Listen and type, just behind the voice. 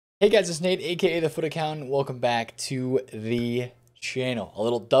Hey guys, it's Nate, aka TheFutAccountant. Welcome back to the channel. A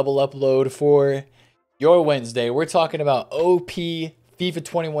little double upload for your Wednesday. We're talking about OP FIFA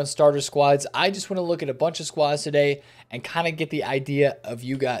 21 starter squads. I just want to look at a bunch of squads today and kind of get the idea of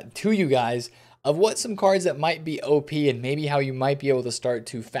you guys of what some cards that might be OP and maybe how you might be able to start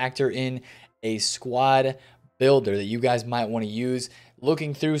to factor in a squad builder that you guys might want to use,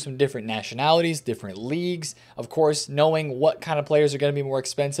 looking through some different nationalities, different leagues, of course, knowing what kind of players are going to be more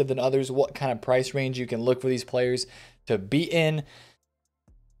expensive than others, what kind of price range you can look for these players to be in.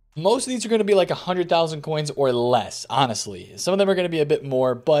 Most of these are going to be like 100,000 coins or less, honestly. Some of them are going to be a bit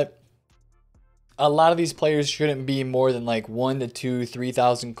more, but a lot of these players shouldn't be more than like 1 to 2,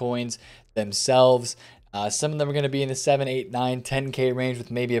 3,000 coins themselves. Some of them are going to be in the 7, 8, 9, 10K range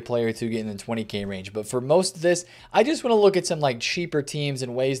with maybe a player or two getting in the 20K range. But for most of this, I just want to look at some like cheaper teams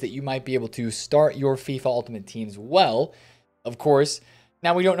and ways that you might be able to start your FIFA Ultimate teams well. Of course,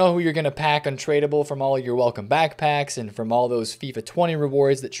 now we don't know who you're going to pack untradeable from all your welcome backpacks and from all those FIFA 20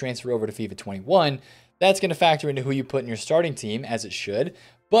 rewards that transfer over to FIFA 21. That's going to factor into who you put in your starting team, as it should.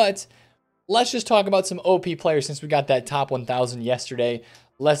 But let's just talk about some OP players since we got that top 1,000 yesterday.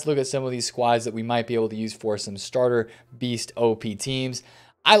 Let's look at some of these squads that we might be able to use for some starter beast OP teams.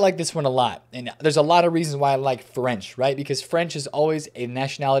 I like this one a lot, and there's a lot of reasons why I like French, right? Because French is always a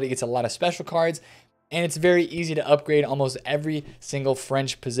nationality, gets a lot of special cards, and it's very easy to upgrade almost every single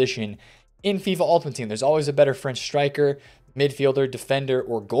French position in FIFA Ultimate Team. There's always a better French striker, midfielder, defender,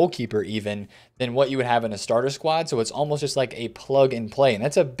 or goalkeeper even than what you would have in a starter squad. So it's almost just like a plug and play, and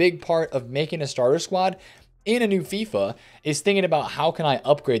that's a big part of making a starter squad in a new FIFA is thinking about how can I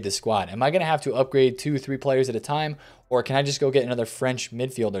upgrade this squad? Am I going to have to upgrade 2 or 3 players at a time? Or can I just go get another French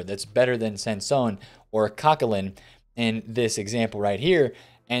midfielder that's better than Sanson or Coquelin in this example right here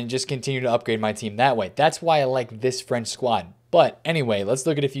and just continue to upgrade my team that way? That's why I like this French squad. But anyway, let's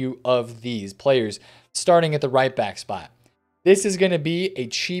look at a few of these players starting at the right back spot. This is going to be a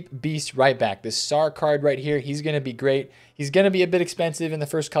cheap beast right back. This SAR card right here, he's going to be great. He's going to be a bit expensive in the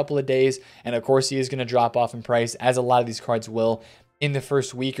first couple of days. And of course, he is going to drop off in price, as a lot of these cards will in the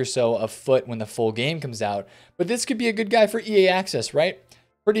first week or so of FUT when the full game comes out. But this could be a good guy for EA access, right?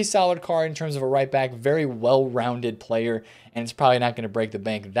 Pretty solid card in terms of a right back. Very well-rounded player. And it's probably not going to break the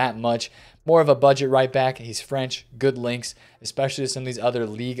bank that much. More of a budget right back. He's French. Good links, especially to some of these other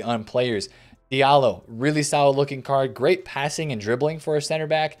League One players. Diallo, really solid looking card, great passing and dribbling for a center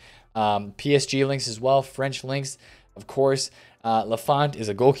back. PSG links as well, French links, of course. Lafont is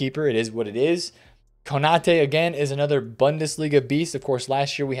a goalkeeper, it is what it is. Konate, again, is another Bundesliga beast. Of course,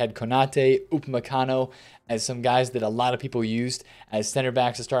 last year we had Konate, Upamecano as some guys that a lot of people used as center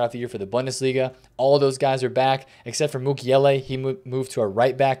backs to start off the year for the Bundesliga. All of those guys are back, except for Mukiele. He moved to a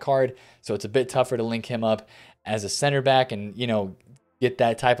right back card, so it's a bit tougher to link him up as a center back and, you know, get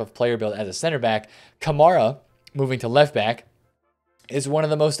that type of player build as a center back. Kamara, moving to left back, is one of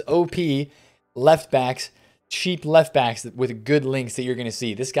the most OP left backs, cheap left backs with good links that you're going to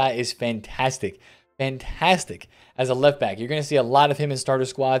see. This guy is fantastic. Fantastic as a left back. You're going to see a lot of him in starter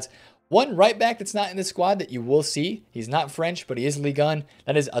squads. One right back that's not in the squad that you will see, he's not French, but he is Ligue 1.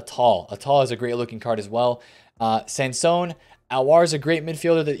 That is Atal. Atal is a great looking card as well. Sanson, Aouar is a great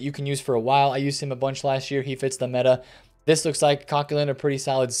midfielder that you can use for a while. I used him a bunch last year. He fits the meta. This looks like Coquelin, a pretty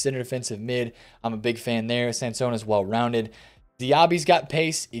solid center defensive mid. I'm a big fan there. Sanson is well-rounded. Diaby's got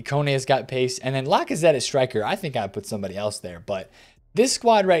pace. Ikone has got pace. And then Lacazette is striker. I think I'd put somebody else there. But this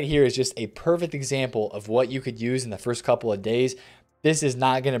squad right here is just a perfect example of what you could use in the first couple of days. This is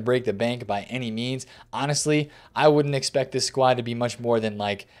not going to break the bank by any means. Honestly, I wouldn't expect this squad to be much more than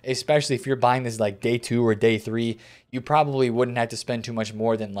like, especially if you're buying this like day 2 or day 3, you probably wouldn't have to spend too much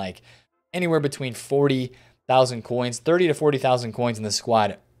more than like anywhere between 40,000 coins, 30 to 40,000 coins in the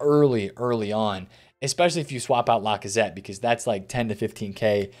squad early on, especially if you swap out Lacazette, because that's like 10 to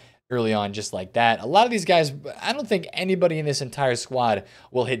 15K early on, just like that. A lot of these guys, I don't think anybody in this entire squad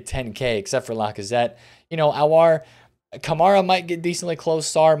will hit 10K except for Lacazette. You know, Aouar, Kamara might get decently close,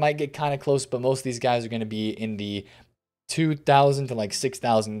 Sar might get kind of close, but most of these guys are going to be in the 2,000 to like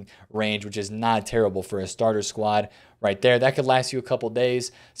 6,000 range, which is not terrible for a starter squad right there. That could last you a couple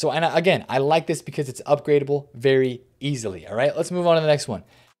days. So, and again, I like this because it's upgradable very easily. All right, let's move on to the next one.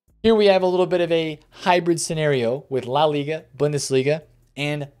 Here we have a little bit of a hybrid scenario with La Liga, Bundesliga,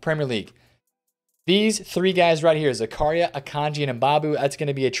 and Premier League. These 3 guys right here, Zakaria, Akanji, and Mbabu, that's going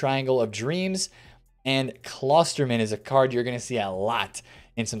to be a triangle of dreams. And Klosterman is a card you're going to see a lot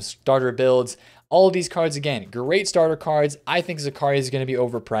in some starter builds. All of these cards, again, great starter cards. I think Zakaria is going to be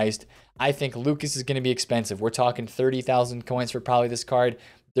overpriced. I think Lucas is going to be expensive. We're talking 30,000 coins for probably this card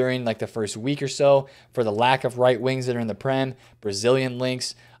during like the first week or so for the lack of right wings that are in the Prem. Brazilian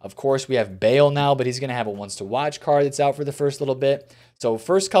links. Of course, we have Bale now, but he's going to have a once to watch card that's out for the first little bit. So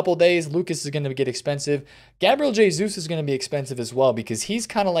first couple days, Lucas is going to get expensive. Gabriel Jesus is going to be expensive as well because he's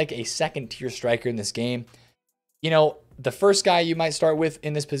kind of like a second tier striker in this game. You know, the first guy you might start with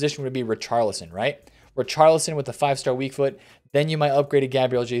in this position would be Richarlison, right? Richarlison with the 5-star weak foot. Then you might upgrade to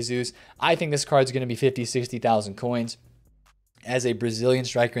Gabriel Jesus. I think this card's going to be 50, 60,000 coins. As a Brazilian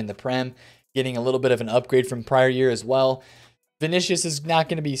striker in the Prem, getting a little bit of an upgrade from prior year as well. Vinicius is not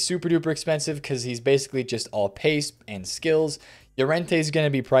going to be super duper expensive because he's basically just all pace and skills. Llorente is going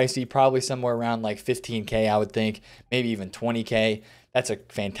to be pricey, probably somewhere around like 15K, I would think, maybe even 20K. That's a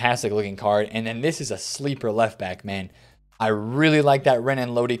fantastic looking card. And then this is a sleeper left back, man. I really like that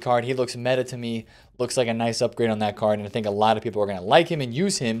Renan Lodi card. He looks meta to me, looks like a nice upgrade on that card. And I think a lot of people are going to like him and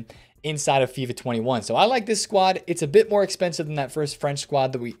use him inside of FIFA 21. So I like this squad. It's a bit more expensive than that first French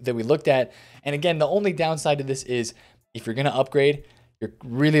squad that we looked at. And again, the only downside to this is if you're going to upgrade, you're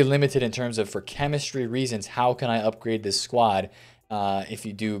really limited in terms of, for chemistry reasons, how can I upgrade this squad? If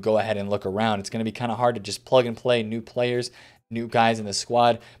you do go ahead and look around, it's going to be kind of hard to just plug and play new players, new guys in the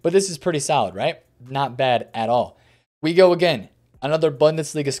squad. But this is pretty solid, right? Not bad at all. We go again, another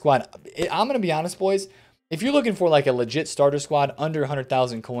Bundesliga squad. I'm going to be honest, boys. If you're looking for like a legit starter squad under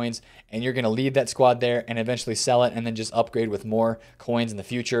 100,000 coins and you're going to leave that squad there and eventually sell it and then just upgrade with more coins in the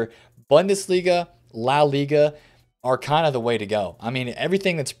future, Bundesliga, La Liga are kind of the way to go. I mean,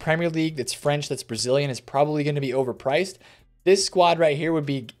 everything that's Premier League, that's French, that's Brazilian is probably going to be overpriced. This squad right here would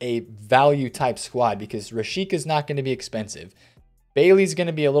be a value type squad because Rashica is not going to be expensive. Bailey's going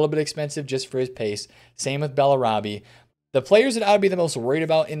to be a little bit expensive just for his pace. Same with Bellarabi. The players that I would be the most worried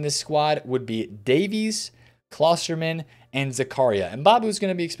about in this squad would be Davies, Klosterman, and Zakaria. And Babu's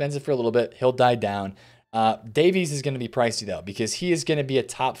going to be expensive for a little bit. He'll die down. Davies is going to be pricey though because he is going to be a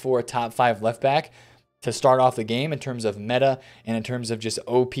top 4, top 5 left back to start off the game in terms of meta and in terms of just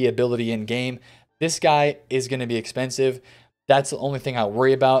OP ability in game. This guy is going to be expensive. That's the only thing I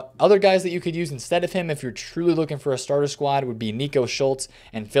worry about. Other guys that you could use instead of him if you're truly looking for a starter squad would be Nico Schultz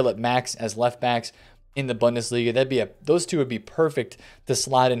and Philip Max as left backs in the Bundesliga. Those two would be perfect to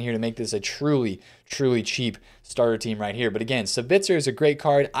slide in here to make this a truly cheap starter team right here. But again, Sabitzer is a great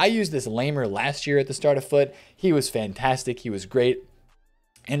card. I used this lamer last year at the start of FUT. He was fantastic. He was great.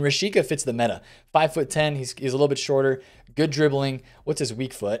 And Rashica fits the meta. 5'10", he's a little bit shorter, good dribbling. What's his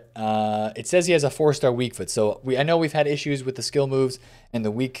weak foot? It says he has a 4-star weak foot. So I know we've had issues with the skill moves and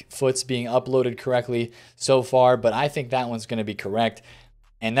the weak foots being uploaded correctly so far, but I think that one's going to be correct.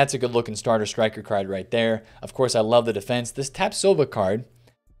 And that's a good looking starter striker card right there. Of course, I love the defense. This Tapsova card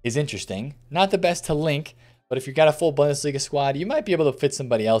is interesting. Not the best to link, but if you've got a full Bundesliga squad, you might be able to fit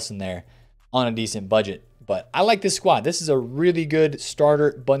somebody else in there on a decent budget. But I like this squad. This is a really good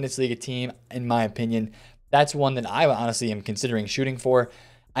starter Bundesliga team, in my opinion. That's one that I honestly am considering shooting for.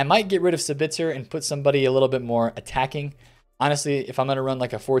 I might get rid of Sabitzer and put somebody a little bit more attacking. Honestly, if I'm going to run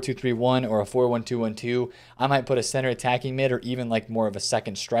like a 4-2-3-1 or a 4-1-2-1-2, I might put a center attacking mid or even like more of a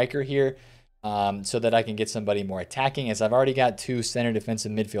second striker here so that I can get somebody more attacking, as I've already got 2 center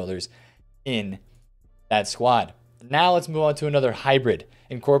defensive midfielders in that squad. Now let's move on to another hybrid,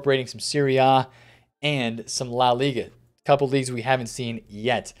 incorporating some Serie A and some La Liga. A couple leagues we haven't seen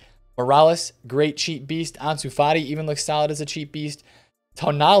yet. Morales, great cheap beast. Ansu Fati even looks solid as a cheap beast.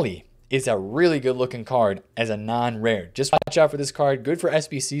 Tonali is a really good looking card as a non-rare. Just watch out for this card. Good for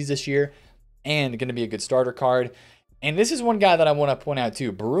SBCs this year and going to be a good starter card. And this is one guy that I want to point out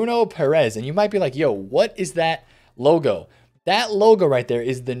too, Bruno Perez. And you might be like, yo, what is that logo? That logo right there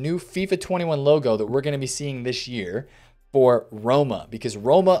is the new FIFA 21 logo that we're going to be seeing this year for Roma, because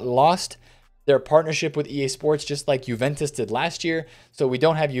Roma lost their partnership with EA Sports just like Juventus did last year. So we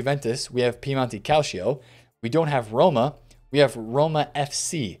don't have Juventus. We have Piemonte Calcio. We don't have Roma. We have Roma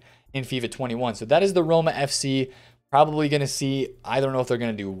FC in FIFA 21. So that is the Roma FC. Probably going to see, I don't know if they're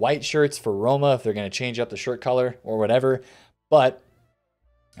going to do white shirts for Roma, if they're going to change up the shirt color or whatever. But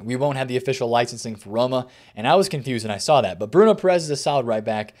we won't have the official licensing for Roma. And I was confused when I saw that. But Bruno Perez is a solid right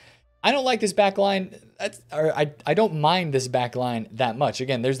back. I don't like this back line. I don't mind this back line that much.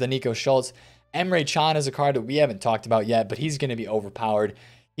 Again, there's the Nico Schultz. Emre Can is a card that we haven't talked about yet, but he's going to be overpowered.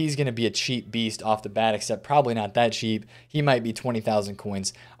 He's going to be a cheap beast off the bat, except probably not that cheap. He might be 20,000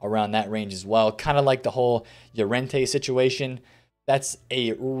 coins around that range as well. Kind of like the whole Llorente situation. That's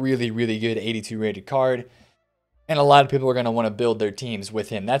a really good 82 rated card. And a lot of people are going to want to build their teams with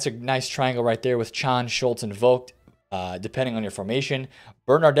him. That's a nice triangle right there with Can, Schultz, and Vogt, depending on your formation.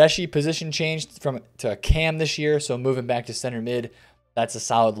 Bernardeschi position changed to a cam this year, so moving back to center mid. That's a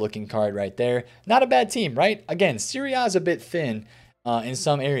solid looking card right there. Not a bad team, right? Again, Serie A is a bit thin in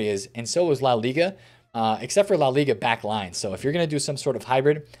some areas, and so is La Liga. except for La Liga backlines. So if you're going to do some sort of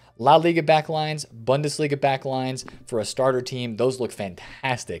hybrid, La Liga backlines, Bundesliga backlines for a starter team, those look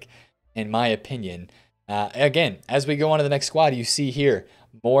fantastic in my opinion. Again, as we go on to the next squad, you see here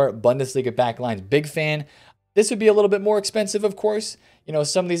more Bundesliga backlines. Big fan. This would be a little bit more expensive, of course. You know,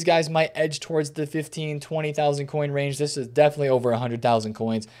 some of these guys might edge towards the 15, 20,000 coin range. This is definitely over 100,000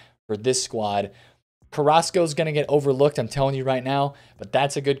 coins for this squad. Carrasco's going to get overlooked, I'm telling you right now, but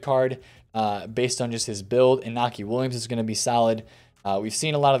that's a good card based on just his build. Inaki Williams is going to be solid. We've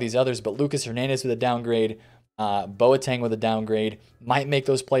seen a lot of these others, but Lucas Hernandez with a downgrade, Boateng with a downgrade, might make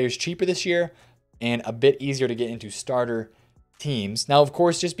those players cheaper this year and a bit easier to get into starter teams. Now, of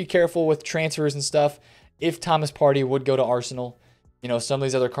course, just be careful with transfers and stuff. If Thomas Partey would go to Arsenal, you know, some of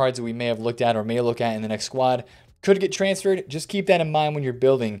these other cards that we may have looked at or may look at in the next squad could get transferred. Just keep that in mind when you're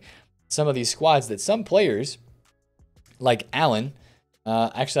building some of these squads, that some players like Allen,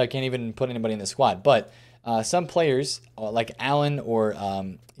 actually I can't even put anybody in the squad, but some players like Allen or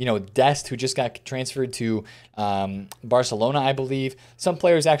you know, Dest, who just got transferred to Barcelona, I believe. Some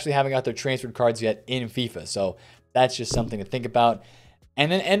players actually haven't got their transferred cards yet in FIFA, so that's just something to think about.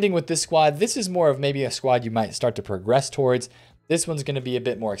 And then ending with this squad, this is more of maybe a squad you might start to progress towards. This one's going to be a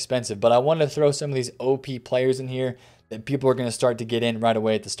bit more expensive, but I wanted to throw some of these OP players in here that people are going to start to get in right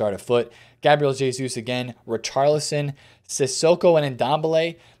away at the start of FUT. Gabriel Jesus again, Richarlison, Sissoko, and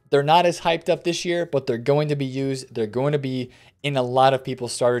Ndombele. They're not as hyped up this year, but they're going to be used. They're going to be in a lot of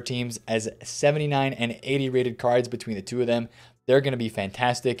people's starter teams as 79 and 80 rated cards between the two of them. They're going to be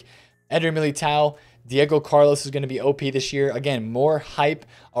fantastic. Eder Militao, Diego Carlos is going to be OP this year. Again, more hype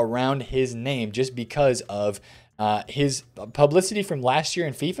around his name just because of his publicity from last year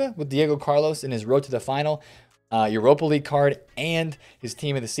in FIFA with Diego Carlos in his road to the final, Europa League card, and his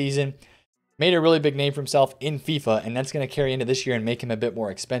team of the season. Made a really big name for himself in FIFA, and that's going to carry into this year and make him a bit more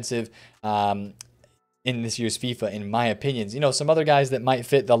expensive in this year's FIFA, in my opinions. You know, some other guys that might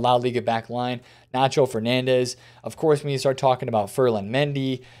fit the La Liga back line, Nacho Fernandez. Of course, when you start talking about Ferland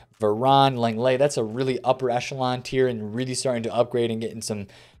Mendy, Varane, Langley, that's a really upper echelon tier and really starting to upgrade and getting some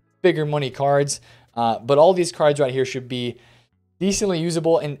bigger money cards. But all these cards right here should be decently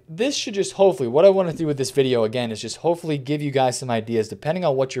usable, and this should just hopefully, what I want to do with this video again is just hopefully give you guys some ideas depending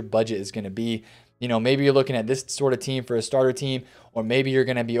on what your budget is going to be. You know, maybe you're looking at this sort of team for a starter team, or maybe you're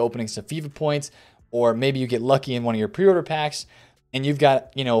going to be opening some FIFA points, or maybe you get lucky in one of your pre-order packs and you've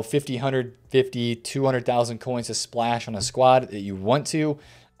got, you know, 50, 150, 200,000 coins to splash on a squad that you want to.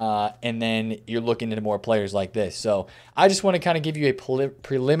 And then you're looking into more players like this. So I just want to kind of give you a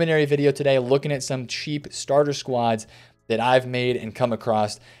preliminary video today looking at some cheap starter squads that I've made and come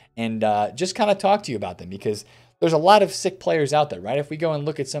across, and just kind of talk to you about them, because there's a lot of sick players out there, right? If we go and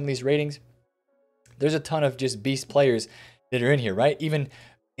look at some of these ratings, there's a ton of just beast players that are in here, right? Even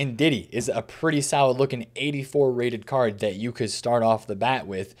Ndidi is a pretty solid looking 84 rated card that you could start off the bat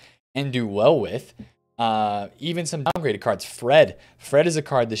with and do well with. Even some downgraded cards. Fred is a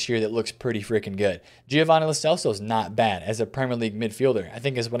card this year that looks pretty freaking good. Giovanni Lo Celso is not bad as a Premier League midfielder. I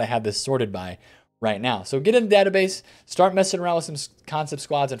think is what I have this sorted by right now. So get in the database, start messing around with some concept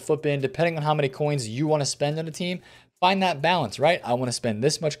squads and FUTBin, depending on how many coins you want to spend on a team. Find that balance, right? I want to spend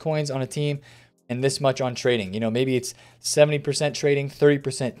this much coins on a team and this much on trading. You know, maybe it's 70% trading,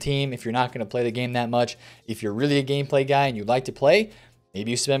 30% team if you're not going to play the game that much. If you're really a gameplay guy and you like to play,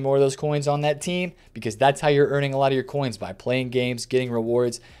 maybe you spend more of those coins on that team, because that's how you're earning a lot of your coins, by playing games, getting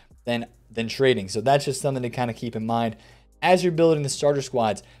rewards, than trading. So that's just something to kind of keep in mind as you're building the starter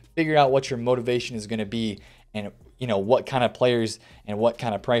squads. Figure out what your motivation is going to be, and you know what kind of players and what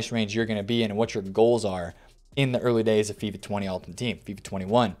kind of price range you're going to be in, and what your goals are in the early days of FIFA 20 Ultimate Team, FIFA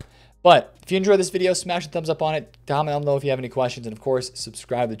 21. But if you enjoyed this video, smash a thumbs up on it. Comment down below if you have any questions, and of course,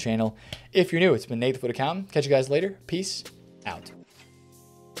 subscribe to the channel if you're new. It's been Nate, the FUT Accountant. Catch you guys later. Peace out.